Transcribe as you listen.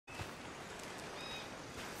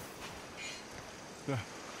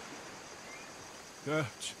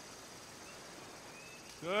Dutch.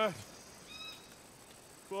 Dutch.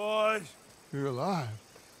 Boys. You're alive.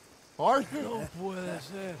 Are you? No puede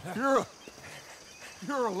ser.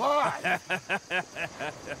 You're alive.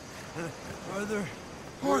 Arthur.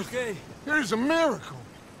 Arthur, Okay. it is a miracle.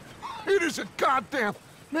 It is a goddamn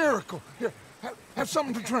miracle. Here, have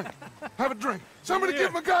something to drink. Have a drink. Somebody give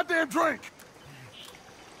him a goddamn drink.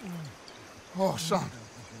 Oh, son.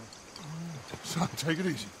 Son, take it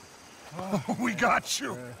easy. Oh, we got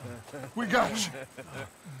you. We got you.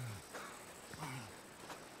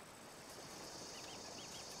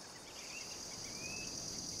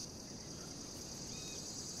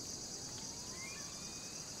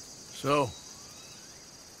 So,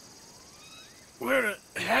 where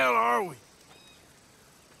the hell are we?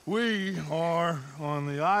 We are on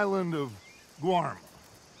the island of Guarma.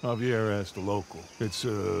 Javier asked the local. It's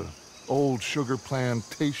a old sugar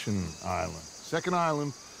plantation island. Second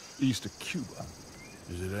island east of Cuba.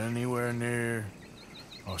 Is it anywhere near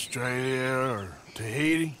Australia or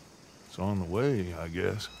Tahiti? It's on the way, I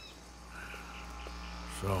guess.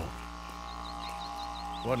 So,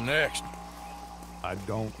 what next? I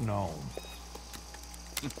don't know.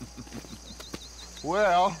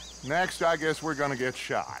 Well, next I guess we're gonna get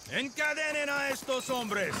shot. Encadenen a estos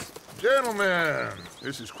hombres. Gentlemen,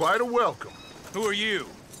 this is quite a welcome. Who are you?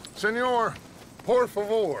 Senor, por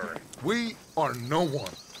favor, we are no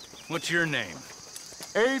one. What's your name?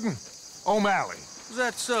 Aiden O'Malley. Is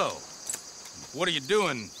that so? What are you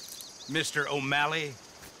doing, Mr. O'Malley?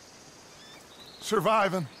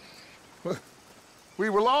 Surviving. We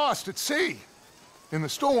were lost at sea, in the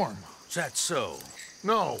storm. Is that so?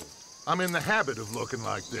 No, I'm in the habit of looking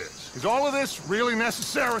like this. Is all of this really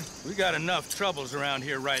necessary? We got enough troubles around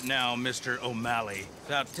here right now, Mr. O'Malley,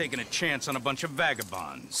 without taking a chance on a bunch of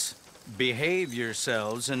vagabonds. Behave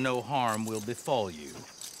yourselves and no harm will befall you.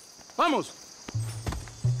 Vamos!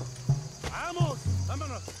 Vamos!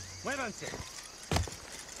 Vámonos! Muévanse!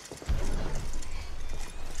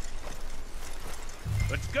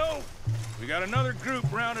 Let's go! We got another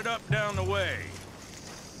group rounded up down the way.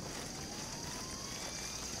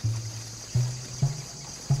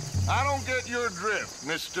 I don't get your drift,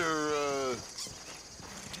 Mr.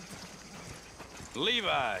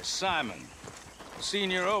 Levi Simon,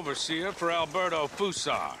 senior overseer for Alberto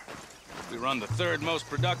Fusar. We run the third most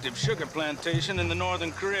productive sugar plantation in the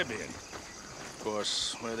Northern Caribbean. Of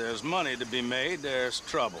course, where there's money to be made, there's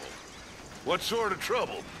trouble. What sort of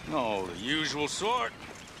trouble? Oh, the usual sort.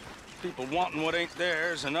 People wanting what ain't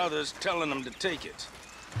theirs and others telling them to take it.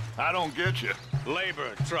 I don't get you.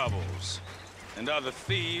 Labor troubles. And other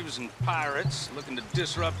thieves and pirates looking to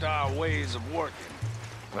disrupt our ways of working.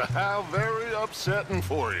 How very upsetting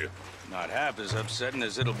for you. Not half as upsetting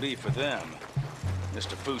as it'll be for them.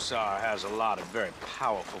 Mr. Fusar has a lot of very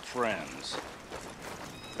powerful friends.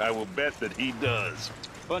 I will bet that he does.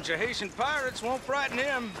 Bunch of Haitian pirates won't frighten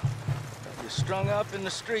him. You're strung up in the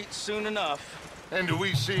streets soon enough. And do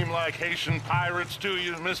we seem like Haitian pirates to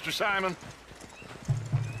you, Mr. Simon?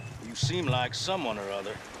 You seem like someone or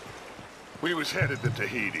other. We was headed to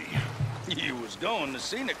Tahiti. You was going the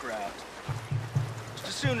scenic route. Just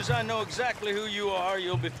as soon as I know exactly who you are,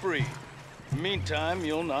 you'll be free. Meantime,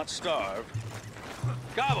 you'll not starve.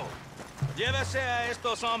 Cabo, llévese a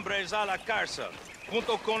estos hombres a la cárcel,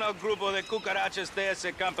 junto con el grupo de cucarachas de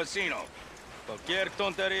ese campesino. Cualquier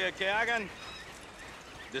tontería que hagan,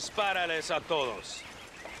 dispárales a todos.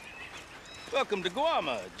 Welcome to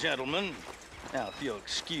Guarma, gentlemen. Now, if you'll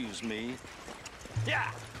excuse me.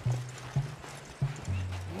 Yeah!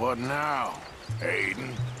 What now,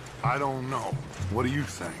 Aiden? I don't know. What do you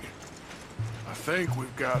think? I think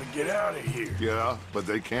we've got to get out of here. Yeah, but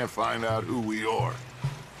they can't find out who we are.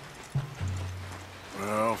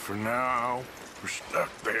 Well, for now, we're stuck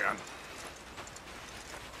then.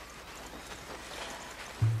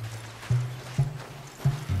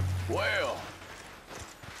 Well,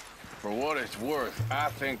 for what it's worth, I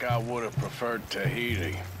think I would have preferred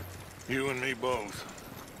Tahiti. You and me both.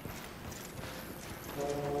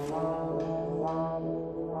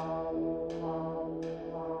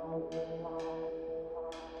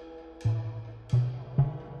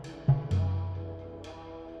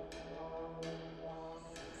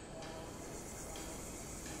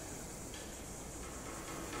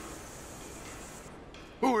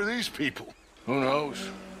 Who are these people? Who knows?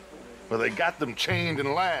 Well, they got them chained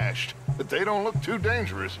and lashed, but they don't look too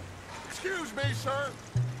dangerous. Excuse me, sir.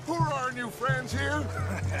 Who are our new friends here?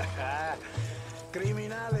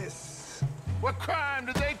 Criminales. What crime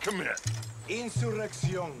did they commit?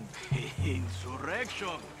 Insurrección.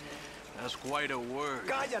 Insurrection. That's quite a word.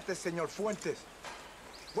 Cállate, señor Fuentes.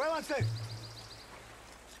 Muévanse.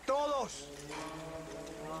 Todos.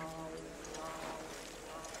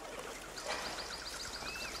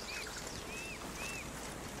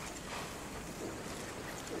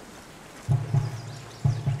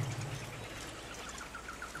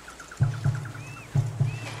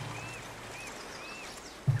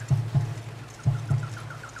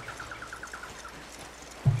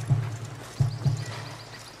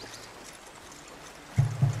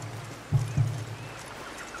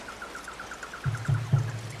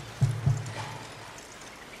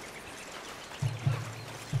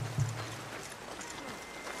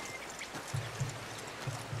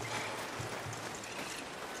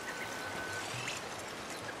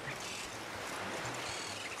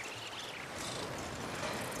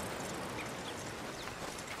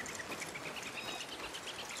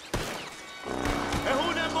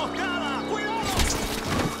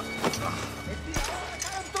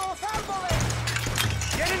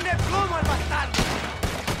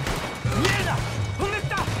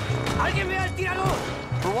 ¡Alguien vea al tirador!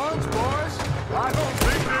 For once, boys, I don't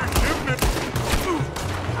think they're shooting it.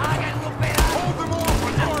 ¡Háganlo pedazos! Hold them off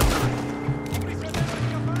with Arthur.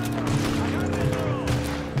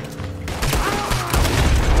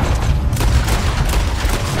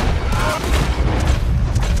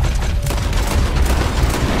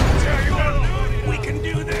 We can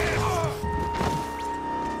do this!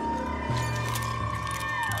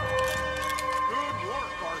 Good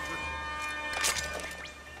work, Arthur.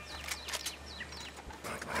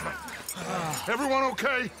 Everyone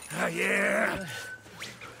okay? Yeah.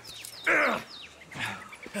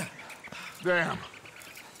 Damn.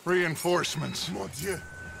 Reinforcements. Mon Dieu.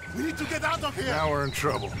 We need to get out of here. Now we're in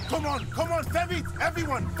trouble. Come on, very vite.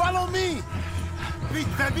 Everyone, follow me. Vite,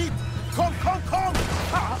 very vite. Come.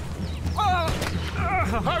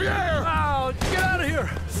 Javier! Oh, get out of here!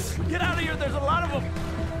 Get out of here, there's a lot of them!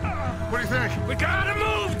 What do you think? We gotta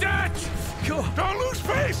move, Dutch! Go! Don't lose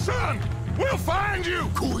face, son! We'll find you!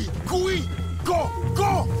 Cooey. Go.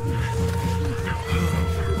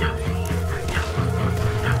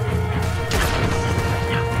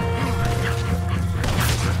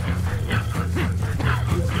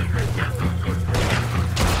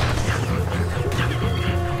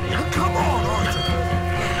 Come on, Arthur.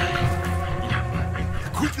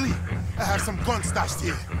 Quickly, I have some guns stashed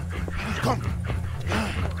here. Come.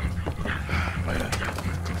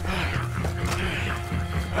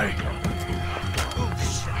 Hey!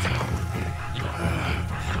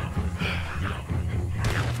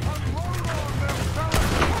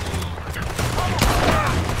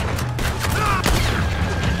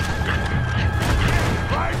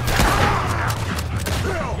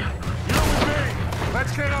 Bill, you and me.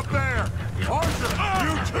 Let's get up there. Arthur,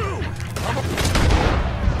 you too.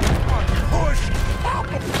 Push.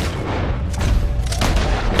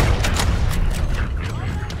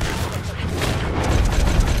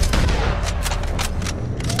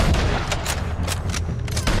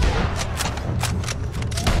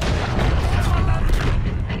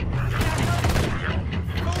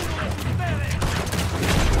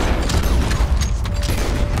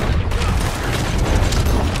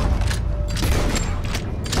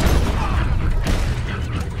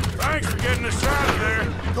 Thanks for getting us out of there.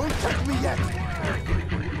 Don't take me yet.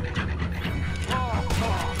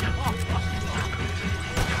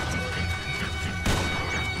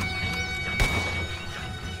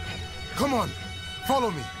 Come on,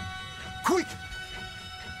 follow me. Quick!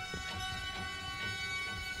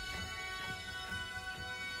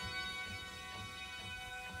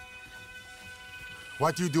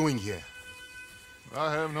 What you doing here?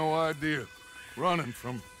 I have no idea. Running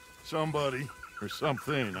from somebody or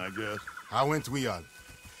something, I guess. How went we all?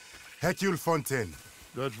 Hercule Fontaine.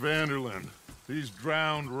 Dutch Vanderland. These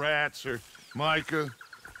drowned rats are Micah,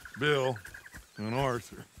 Bill, and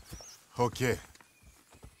Arthur. Okay.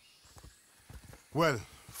 Well,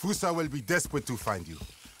 Fusa will be desperate to find you.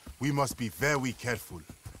 We must be very careful.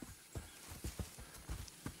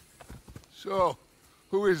 So,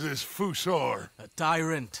 who is this Fusar? A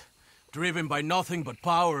tyrant, driven by nothing but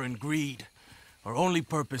power and greed. Our only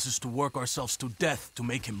purpose is to work ourselves to death to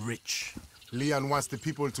make him rich. Leon wants the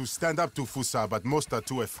people to stand up to Fusa, but most are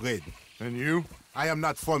too afraid. And you? I am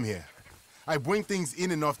not from here. I bring things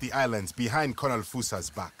in and off the islands behind Colonel Fusa's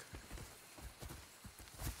back.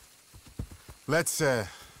 Let's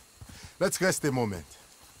rest a moment.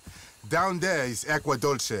 Down there is Agua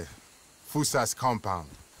Dulce, Fusa's compound.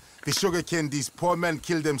 The sugarcane these poor men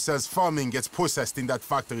kill themselves farming gets processed in that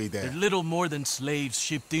factory there. They're little more than slaves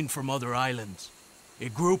shipped in from other islands. A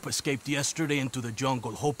group escaped yesterday into the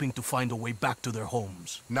jungle, hoping to find a way back to their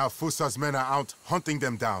homes. Now Fusa's men are out hunting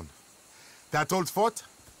them down. That old fort?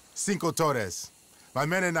 Cinco Torres. My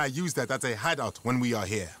men and I use that as a hideout when we are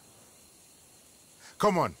here.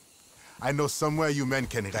 Come on. I know somewhere you men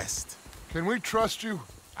can rest. Can we trust you?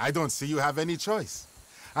 I don't see you have any choice.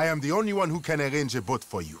 I am the only one who can arrange a boat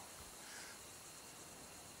for you.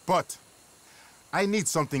 But I need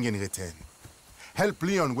something in return. Help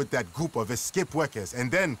Leon with that group of escape workers,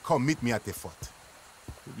 and then come meet me at the fort.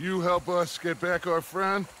 If you help us get back our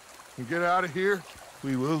friend and get out of here,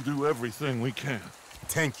 we will do everything we can.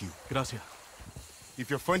 Thank you. Gracias. If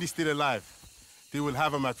your friend is still alive, they will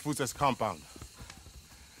have him at Fusa's compound.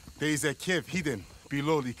 There is a cave hidden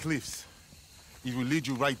below the cliffs. It will lead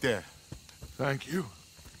you right there. Thank you.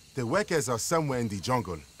 The workers are somewhere in the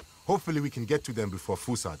jungle. Hopefully we can get to them before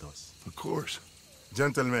Fusa does. Of course.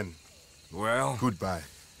 Gentlemen, Well, goodbye.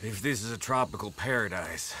 if this is a tropical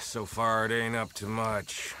paradise, so far it ain't up to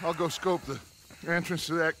much. I'll go scope the entrance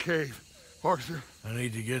to that cave. Arthur? I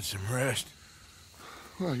need to get some rest.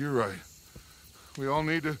 Well, you're right. We all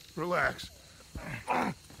need to relax.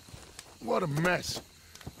 What a mess.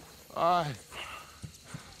 I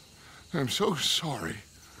am so sorry,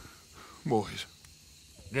 boys.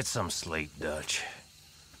 Get some sleep, Dutch.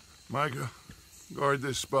 Micah, guard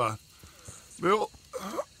this spot. Bill,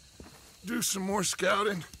 do some more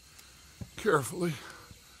scouting. Carefully.